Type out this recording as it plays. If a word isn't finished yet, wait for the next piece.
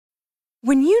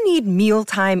When you need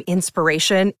mealtime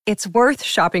inspiration, it's worth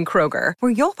shopping Kroger,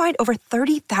 where you'll find over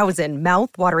 30,000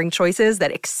 mouth-watering choices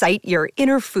that excite your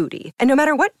inner foodie. And no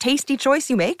matter what tasty choice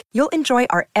you make, you'll enjoy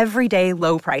our everyday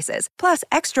low prices, plus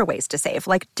extra ways to save,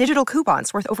 like digital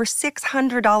coupons worth over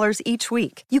 $600 each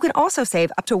week. You can also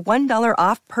save up to $1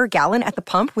 off per gallon at the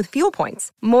pump with fuel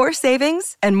points. More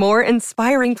savings and more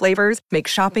inspiring flavors make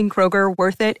shopping Kroger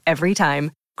worth it every time.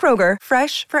 Kroger,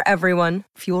 fresh for everyone.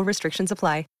 Fuel restrictions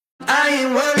apply. I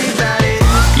ain't worried about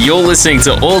it. You're listening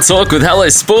to All Talk with Hello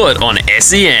Sport on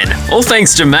SEN. All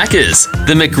thanks to Macca's.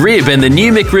 The McRib and the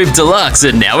new McRib Deluxe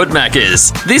are now at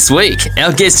Macca's. This week,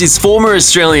 our guest is former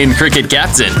Australian cricket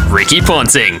captain, Ricky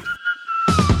Ponting.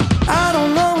 I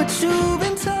don't know what you've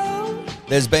been told.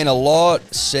 There's been a lot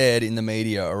said in the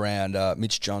media around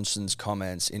Mitch Johnson's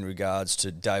comments in regards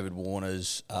to David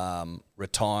Warner's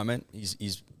retirement,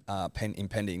 his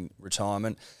impending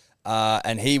retirement.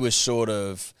 And he was sort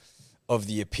of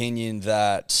the opinion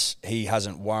that he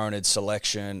hasn't warranted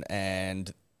selection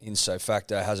and in so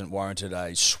facto hasn't warranted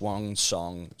a swan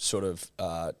song sort of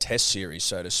test series,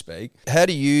 so to speak. How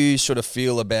do you sort of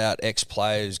feel about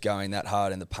ex-players going that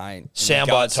hard in the paint?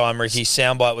 Soundbite time, Ricky.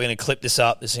 Soundbite. We're going to clip this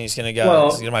up. This thing's going to go. Well,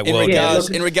 it's going to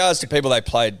make in regards to people they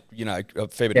played, a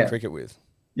fair bit of cricket with.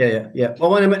 Yeah.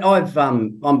 Well, I mean,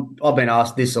 I've been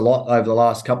asked this a lot over the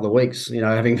last couple of weeks.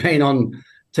 Having been on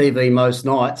TV most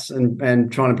nights and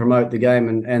trying to promote the game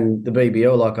and the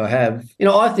BBL like I have.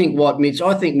 I think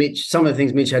Mitch, some of the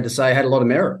things Mitch had to say had a lot of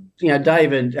merit.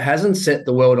 David hasn't set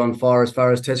the world on fire as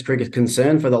far as Test cricket is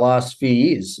concerned for the last few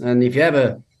years. And if you have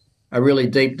a really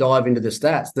deep dive into the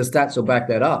stats will back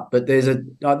that up. But there's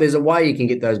a way you can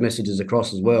get those messages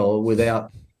across as well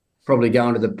without probably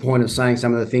going to the point of saying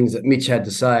some of the things that Mitch had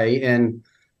to say. And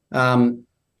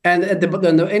at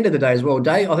the end of the day as well,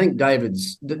 I think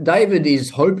David is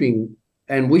hoping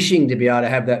and wishing to be able to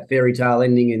have that fairy tale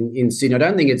ending in Sydney. I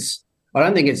don't think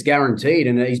it's guaranteed,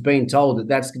 and he's been told that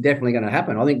that's definitely going to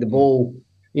happen. I think the ball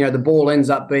ends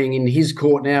up being in his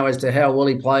court now as to how well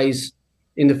he plays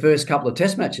in the first couple of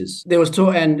Test matches. There was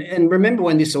talk, and remember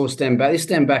when this all stemmed back? This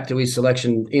stemmed back to his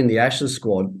selection in the Ashes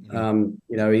squad.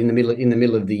 In the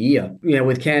middle of the year.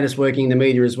 With Candice working in the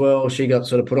media as well, she got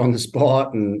sort of put on the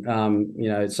spot, and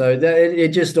so it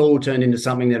just all turned into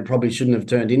something that it probably shouldn't have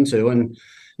turned into. And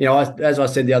as I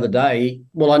said the other day,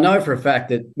 well, I know for a fact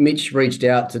that Mitch reached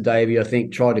out to Davey. I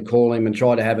think tried to call him and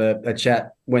try to have a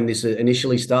chat when this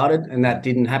initially started, and that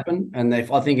didn't happen. And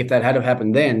I think if that had have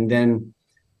happened then.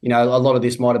 A lot of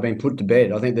this might have been put to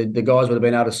bed. I think the guys would have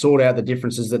been able to sort out the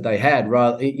differences that they had,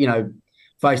 rather,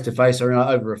 face to face or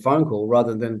over a phone call,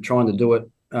 rather than trying to do it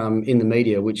in the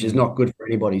media, which is not good for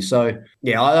anybody. So,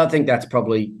 I think that's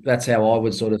how I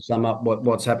would sort of sum up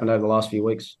what's happened over the last few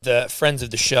weeks. The friends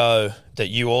of the show that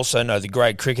you also know, the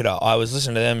Great Cricketer, I was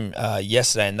listening to them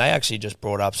yesterday, and they actually just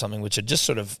brought up something which had just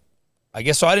sort of, I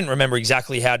guess I didn't remember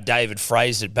exactly how David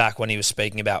phrased it back when he was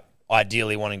speaking about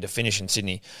ideally wanting to finish in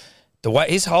Sydney. The way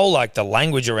his whole the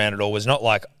language around it all was not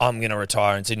like I'm going to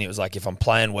retire in Sydney. It was like if I'm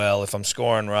playing well, if I'm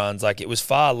scoring runs, it was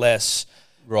far less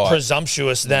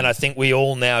presumptuous than I think we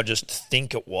all now just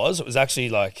think it was. It was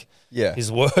actually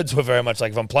his words were very much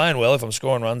like if I'm playing well, if I'm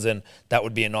scoring runs, then that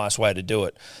would be a nice way to do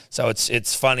it. So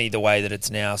it's funny the way that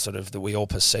it's now sort of that we all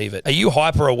perceive it. Are you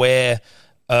hyper aware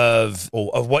of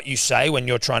what you say when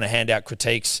you're trying to hand out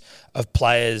critiques of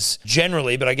players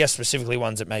generally, but I guess specifically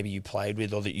ones that maybe you played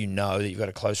with or that that you've got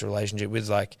a close relationship with?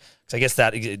 So I guess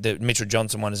that the Mitchell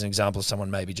Johnson one is an example of someone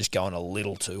maybe just going a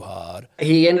little too hard.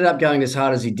 He ended up going as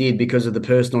hard as he did because of the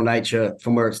personal nature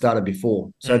from where it started before.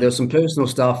 So there was some personal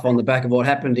stuff on the back of what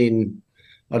happened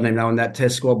I don't even know when that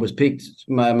Test squad was picked,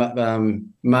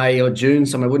 May or June,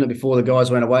 somewhere, wouldn't it, before the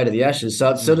guys went away to the Ashes.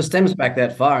 So it sort of stems back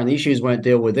that far, and the issues weren't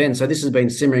dealt with then. So this has been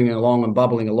simmering along and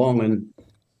bubbling along.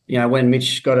 And, when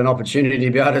Mitch got an opportunity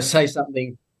to be able to say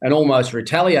something and almost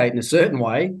retaliate in a certain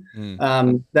way,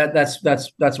 that's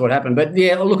what happened. But,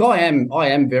 look, I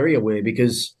am very aware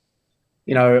because,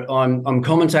 I'm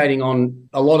commentating on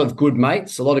a lot of good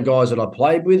mates, a lot of guys that I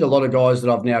played with, a lot of guys that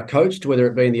I've now coached, whether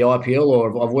it be in the IPL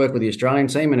or I've worked with the Australian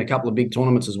team in a couple of big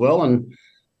tournaments as well. And,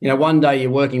 one day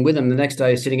you're working with them, the next day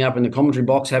you're sitting up in the commentary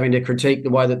box having to critique the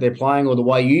way that they're playing or the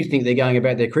way you think they're going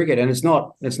about their cricket. And it's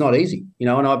not easy,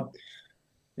 the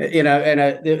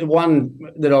one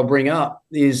that I'll bring up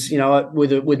is,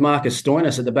 with Marcus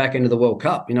Stoinis at the back end of the World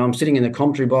Cup. I'm sitting in the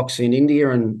commentary box in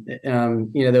India and,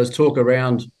 there was talk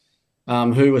around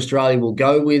who Australia will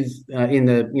go with in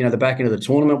the back end of the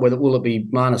tournament. Will it be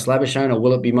Marnus Labuschagne or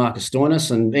will it be Marcus Stoinis?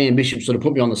 And Ian Bishop sort of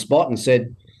put me on the spot and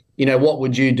said, what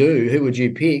would you do? Who would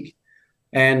you pick?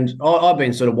 And I've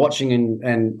been sort of watching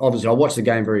and obviously I watch the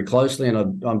game very closely and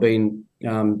I've been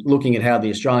looking at how the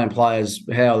Australian players,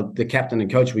 how the captain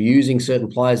and coach were using certain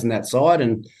players in that side.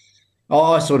 And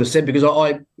I sort of said, because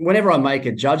whenever I make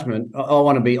a judgment, I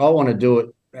want to do it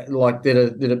like that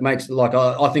it makes, like,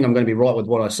 I think I'm going to be right with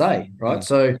what I say, right?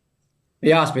 So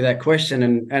he asked me that question,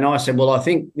 and I said, well, I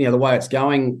think, the way it's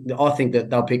going, I think that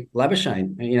they'll pick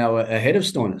Labuschagne, ahead of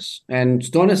Stoinis. And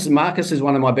Stoinis, Marcus is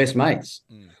one of my best mates.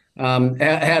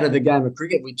 Out of the game of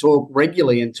cricket, we talk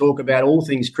regularly and talk about all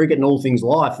things cricket and all things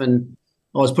life. And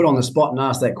I was put on the spot and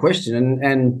asked that question.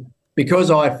 And because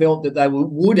I felt that they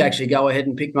would actually go ahead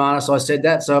and pick Marcus, I said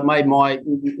that. So it made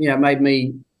made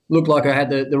me look like I had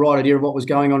the right idea of what was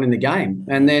going on in the game.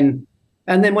 And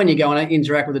then when you go and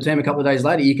interact with the team a couple of days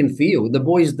later, you can feel the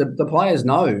boys, the players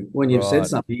know when you've said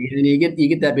something, and you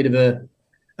get that bit of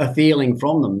a feeling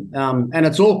from them. And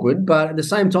it's awkward, but at the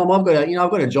same time, I've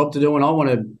got a job to do, and I want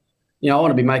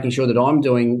to be making sure that I'm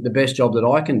doing the best job that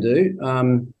I can do.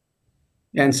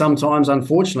 And sometimes,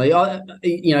 unfortunately,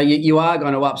 you are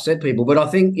going to upset people. But I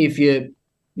think if you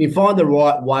find the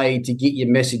right way to get your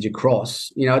message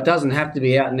across, it doesn't have to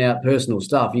be out and out personal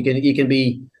stuff. You can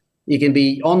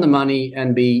be on the money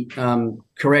and be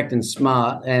correct and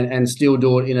smart and still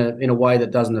do it in a way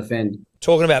that doesn't offend.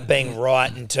 Talking about being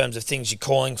right in terms of things you're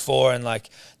calling for, and like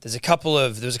there was a couple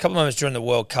of moments during the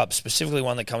World Cup, specifically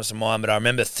one that comes to mind, but I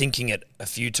remember thinking it a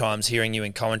few times hearing you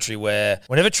in commentary, where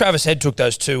whenever Travis Head took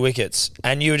those 2 wickets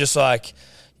and you were just like,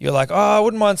 oh, I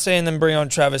wouldn't mind seeing them bring on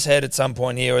Travis Head at some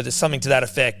point here, or there's something to that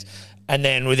effect. And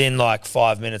then within like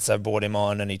 5 minutes, they've brought him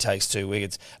on and he takes 2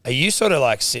 wickets. Are you sort of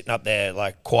like sitting up there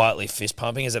like quietly fist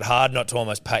pumping? Is it hard not to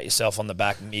almost pat yourself on the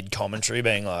back mid commentary,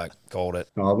 being like, called it?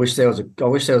 Oh, I wish there was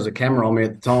a camera on me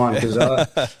at the time, because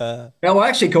I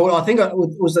actually called. I think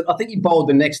he bowled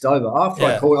the next over after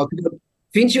I called.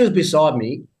 Finchy was beside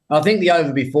me. I think the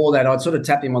over before that, I'd sort of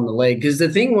tapped him on the leg, because the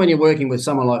thing when you're working with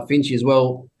someone like Finchy as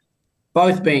well,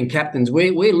 both being captains,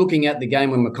 we're looking at the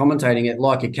game when we're commentating it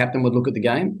like a captain would look at the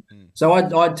game. So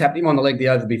I tapped him on the leg the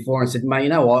over before and said, mate, you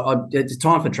know what? It's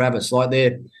time for Travis. Like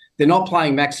they're not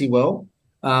playing Maxi well.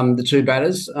 The two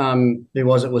batters, who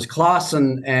was it? It was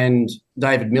Klaasen and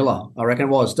David Miller. I reckon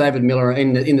it was David Miller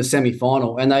in the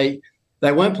semi-final, and they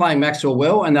weren't playing Maxwell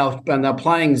well, and they're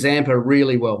playing Zampa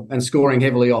really well and scoring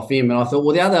heavily off him. And I thought,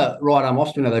 well, the other right arm off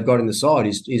spinner they've got in the side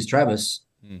is Travis.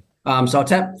 So I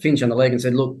tapped Finch on the leg and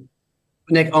said, look,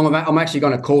 Nick, I'm actually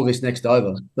going to call this next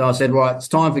over. So I said, right, it's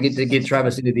time to get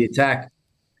Travis into the attack.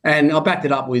 And I backed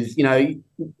it up with,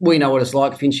 we know what it's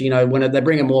like, Finchy, when they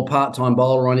bring a more part-time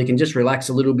bowler on, you can just relax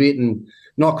a little bit and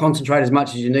not concentrate as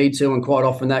much as you need to. And quite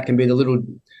often that can be the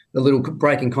little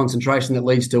break in concentration that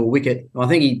leads to a wicket. I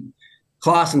think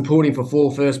Klaasen pulled him for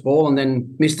 4 first ball and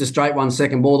then missed a straight 1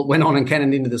 second ball that went on and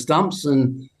cannoned into the stumps.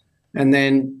 And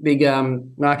then big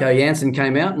Marco Jansen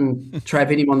came out and Trav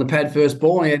hit him on the pad first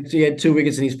ball, and he had 2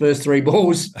 wickets in his first 3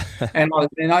 balls. And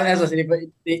as I said,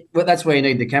 but that's where you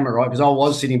need the camera, right? Because I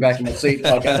was sitting back in the seat,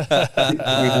 like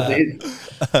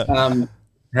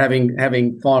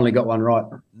having finally got one right.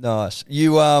 Nice.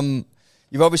 You've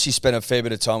obviously spent a fair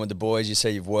bit of time with the boys. You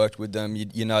say you've worked with them.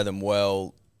 You know them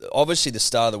well. Obviously, the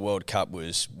start of the World Cup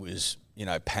was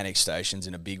panic stations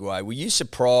in a big way. Were you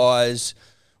surprised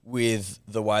with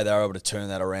the way they were able to turn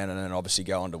that around and then obviously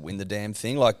go on to win the damn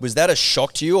thing? Like, was that a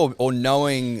shock to you, or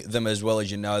knowing them as well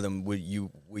as you know them, were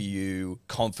you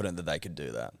confident that they could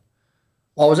do that?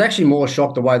 I was actually more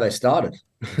shocked the way they started.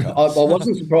 Okay. I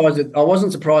wasn't surprised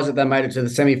that they made it to the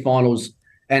semi-finals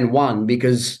and won,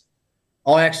 because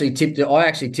I actually tipped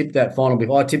that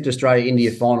final. I tipped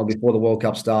Australia-India final before the World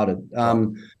Cup started.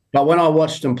 But when I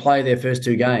watched them play their first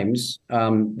 2 games, I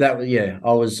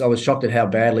was shocked at how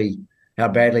badly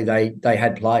they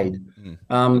had played.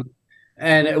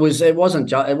 And it wasn't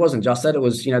just that. It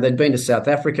was, they'd been to South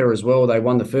Africa as well. They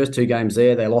won the first 2 games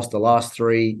there. They lost the last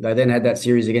 3. They then had that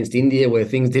series against India where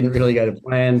things didn't really go to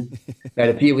plan. They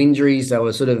had a few injuries. They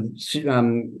were sort of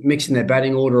mixing their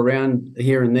batting order around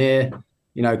here and there.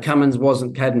 Cummins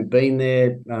hadn't been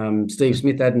there. Steve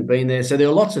Smith hadn't been there. So there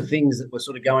were lots of things that were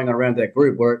sort of going on around that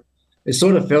group where it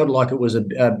sort of felt like it was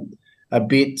a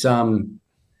bit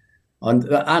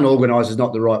unorganised is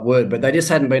not the right word, but they just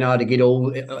hadn't been able to get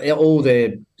all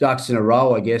their ducks in a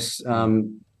row, I guess,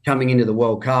 coming into the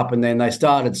World Cup. And then they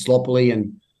started sloppily.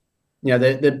 And,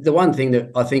 the one thing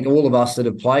that I think all of us that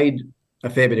have played a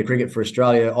fair bit of cricket for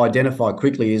Australia identify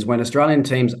quickly is when Australian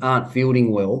teams aren't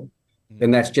fielding well,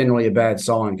 then that's generally a bad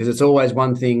sign, because it's always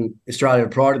one thing Australia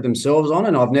have prided themselves on.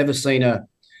 And I've never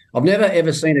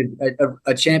ever seen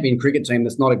a champion cricket team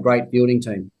that's not a great fielding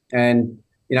team. And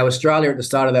Australia at the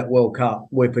start of that World Cup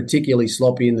were particularly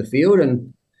sloppy in the field,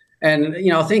 and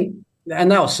I think, and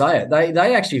they'll say it,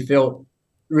 they actually felt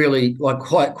really like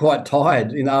quite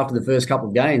tired after the first couple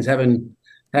of games, having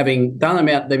done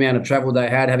the amount of travel they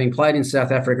had, having played in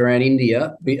South Africa and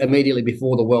India immediately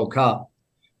before the World Cup.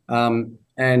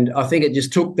 And I think it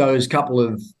just took those couple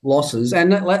of losses. And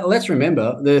let's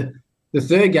remember the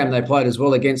third game they played as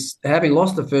well, against having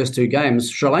lost the first two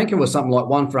games, Sri Lanka was something like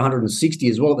 1 for 160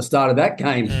 as well at the start of that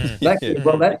game. That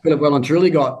could have well and truly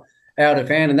got out of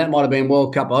hand, and that might have been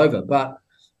World Cup over. But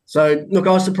so look,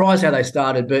 I was surprised how they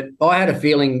started, but I had a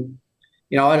feeling,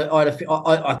 you know,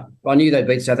 I knew they'd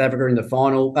beat South Africa in the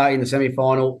final, in the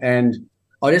semi-final, and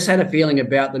I just had a feeling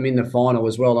about them in the final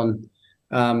as well. And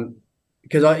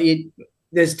because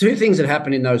there's two things that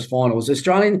happen in those finals.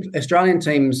 Australian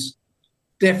teams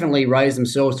definitely raise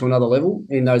themselves to another level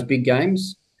in those big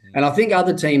games, and I think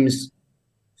other teams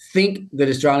think that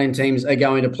Australian teams are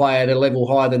going to play at a level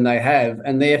higher than they have,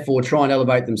 and therefore try and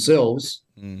elevate themselves,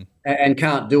 and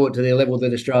can't do it to the level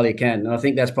that Australia can. And I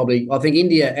think I think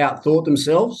India outthought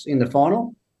themselves in the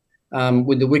final,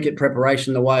 with the wicket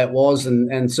preparation the way it was,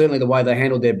 and certainly the way they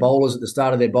handled their bowlers at the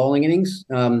start of their bowling innings.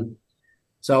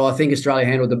 So I think Australia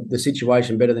handled the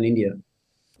situation better than India.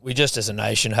 We just, as a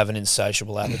nation, have an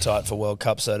insatiable appetite for World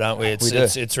Cups, though, don't we?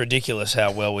 It's ridiculous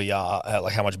how well we are,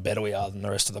 how much better we are than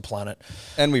the rest of the planet.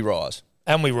 And we rise.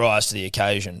 And we rise to the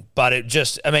occasion. But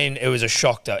it was a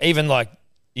shock, though. Even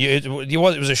it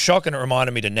was a shock, and it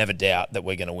reminded me to never doubt that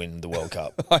we're going to win the World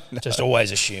Cup. Just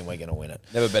always assume we're going to win it.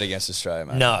 Never bet against Australia,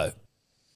 mate. No.